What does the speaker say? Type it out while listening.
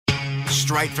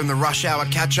Straight from the Rush Hour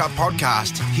Catch-Up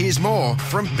podcast, here's more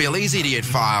from Billy's Idiot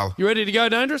File. You ready to go,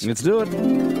 Dangerous? Let's do it.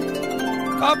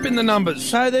 Up in the numbers.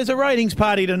 So there's a ratings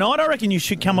party tonight. I reckon you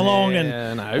should come along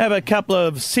and have a couple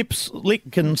of sips,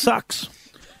 lick and sucks.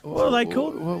 What are they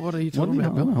called? What are you talking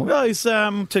about, Bill? Those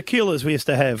tequilas we used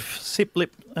to have. Sip,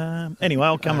 lip. Anyway,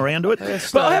 I'll come around to it.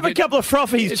 But I'll have a couple of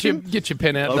frothies, Jim. Get your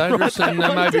pen out, Dangerous, and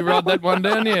maybe write that one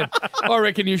down, yeah. I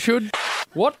reckon you should.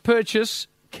 What purchase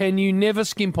can you never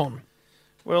skimp on?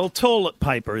 Well, toilet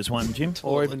paper is one, Jim.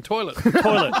 Or even toilet.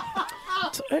 Toilet.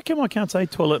 How come I can't say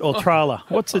toilet or trailer?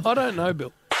 What's it? I don't know,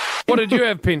 Bill. What did you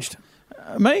have pinched?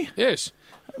 Me? Yes.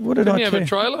 What did Didn't I you have tell a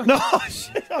trailer? No,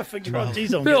 shit, I forgot.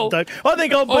 Jeez, I'm Bill, getting dopey. I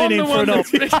think I've been in for an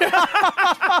off.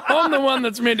 I'm the one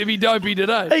that's meant to be dopey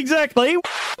today. Exactly.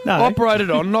 No.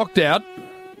 Operated on, knocked out,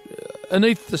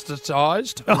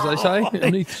 anaesthetised, as they say.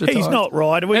 Anaesthetised. He's not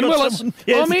right. And Willis,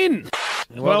 I'm in.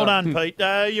 Well done, Pete.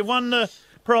 You won the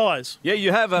prize. Yeah,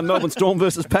 you have Melbourne Storm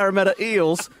versus Parramatta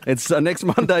Eels. It's next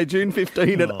Monday, June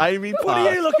 15 at Amy Park. What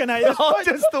are you looking at? Oh,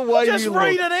 just the way just you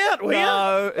read look. it out, will you?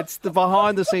 No, it's the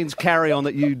behind-the-scenes carry-on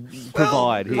that you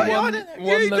provide here. Won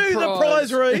You the do the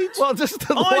prize. prize reads. Well, just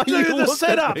the way I do you the look at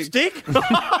setup, me. Stick.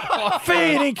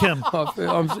 Fair income.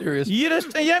 I'm serious. You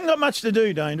haven't got much to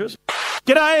do, Dangerous.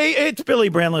 G'day, it's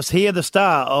Billy Brownless here, the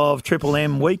star of Triple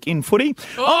M Week in Footy.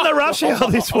 On the Rush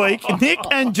Hour this week, Nick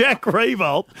and Jack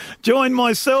Revolt join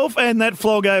myself and that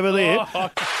flog over there.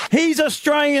 He's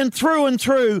Australian through and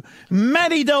through.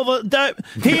 Matty Jim,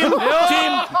 he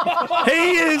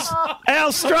is our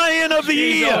Australian of the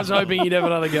Jeez, year. I was hoping you'd have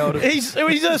another go at it. He's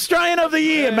Australian of the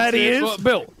year, Matty is. Well,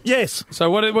 Bill, Yes.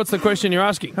 so what's the question you're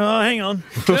asking? Oh, hang on.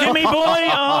 Jimmy boy,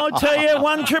 I'll tell you,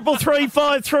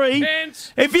 1-3-3-5-3.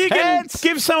 Pants. If you can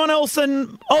give someone else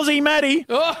an Aussie Matty,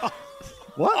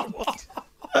 What?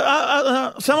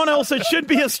 someone else that should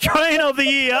be Australian of the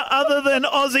year other than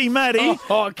Aussie Matty,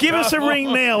 give us a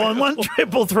ring now on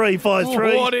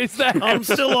 1-3-3-5-3. What is that? I'm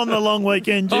still on the long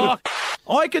weekend, Jim.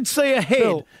 I could see ahead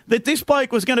Bill. that this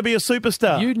bloke was going to be a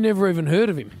superstar. You'd never even heard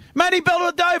of him. Matty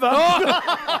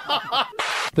Belladova.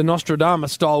 The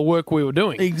Nostradamus style work we were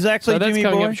doing. Exactly, So that's Jimmy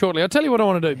coming boy. up shortly. I'll tell you what I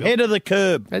want to do, Bill. Head of the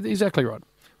curb. That's exactly right.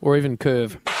 Or even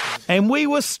curve. And we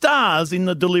were stars in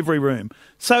the delivery room.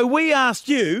 So we asked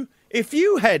you if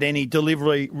you had any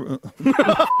delivery...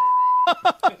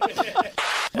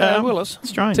 Willis,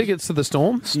 strange. tickets to the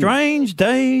Storm. Strange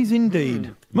days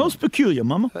indeed. Most peculiar,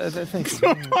 Mama. Thanks.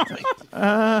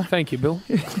 Thank you, Bill.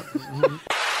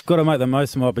 Got to make the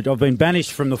most of my opportunity. I've been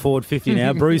banished from the forward 50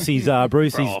 now. Brucey's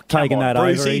taken that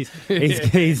Brucey. over.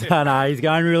 He's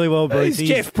going really well, Who's Brucey.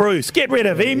 Jeff Bruce? Get rid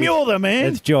of him. You're the man.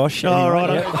 It's Josh. Oh,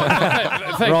 anyway.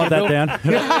 right. Thank Write you, that Bill. down.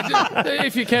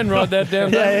 If you can write that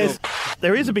down. Yes.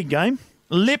 There is a big game.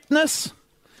 Lipmas.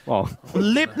 Well,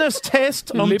 Lipmas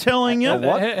test, I'm telling you.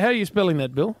 How are you spelling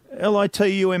that, Bill?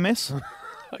 Litmus.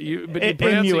 But you're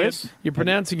N-U-S.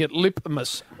 pronouncing it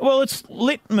Lipmas. Well, it's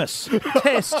litmus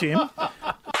test, Jim.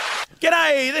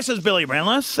 G'day, this is Billy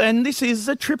Brownless, and this is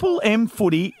the Triple M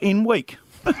Footy in Week.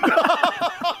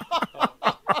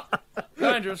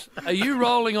 Dangerous. Are you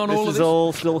rolling on all of this is this?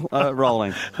 all still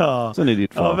rolling. It's an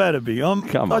idiot I've file. had a big.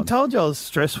 Come I on. told you I was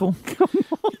stressful.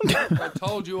 I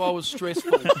told you I was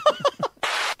stressful.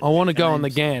 I want to go on the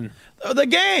GAN. The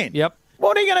GAN? Yep.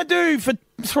 What are you going to do for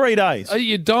 3 days?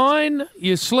 You dine,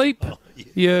 you sleep,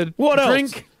 you What else?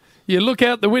 drink, you look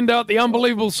out the window at the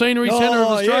unbelievable scenery centre of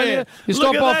Australia, yeah. you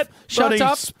Look stop at off, that shut bloody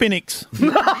up. Spinix.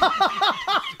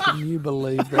 Can you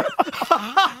believe that?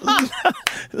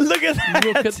 Look at that.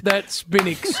 Look at that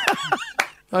Spinix.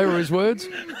 They were his words.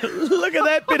 Look at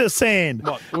that bit of sand.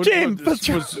 Jim, was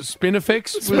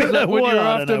Spinifex? Was that what you were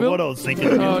I after, don't know Bill? what I was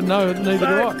thinking. Oh, no, neither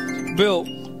do I. Bill,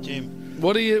 Jim,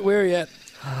 where are you at?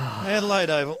 Adelaide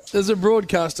Oval. There's a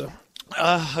broadcaster.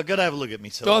 I've got to have a look at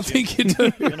myself. I Jim. think you do.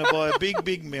 I'm going to buy a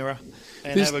big mirror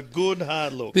and have a good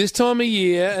hard look. This time of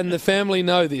year, and the family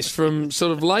know this, from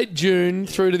sort of late June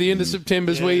through to the end of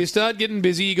September, is where you start getting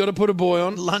busy. You got to put a boy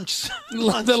on. Lunch.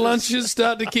 The lunches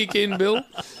start to kick in, Bill.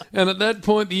 And at that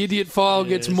point, the idiot file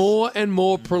gets more and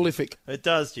more prolific. It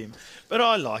does, Jim. But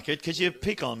I like it because you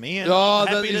pick on me. And Oh, I'm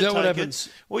happy is to that what take happens?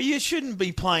 it. Well, you shouldn't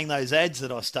be playing those ads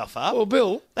that I stuff up. Well,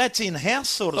 Bill. That's in-house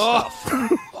sort of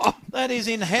stuff. That is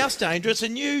in-house dangerous,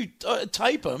 and you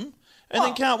tape them and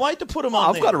then can't wait to put them on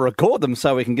I've there. got to record them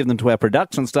so we can give them to our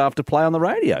production staff to play on the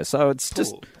radio. So it's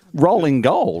just rolling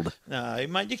gold. No,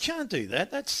 mate, you can't do that.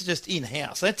 That's just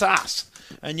in-house. That's us.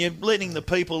 And you're letting the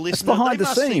people listen. behind they the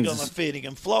must think scenes. I'm a feeding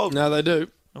and flog. No, they do.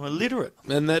 I'm illiterate.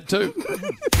 And that too.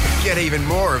 Get even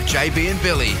more of JB and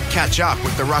Billy. Catch up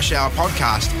with the Rush Hour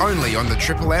podcast only on the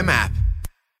Triple M app.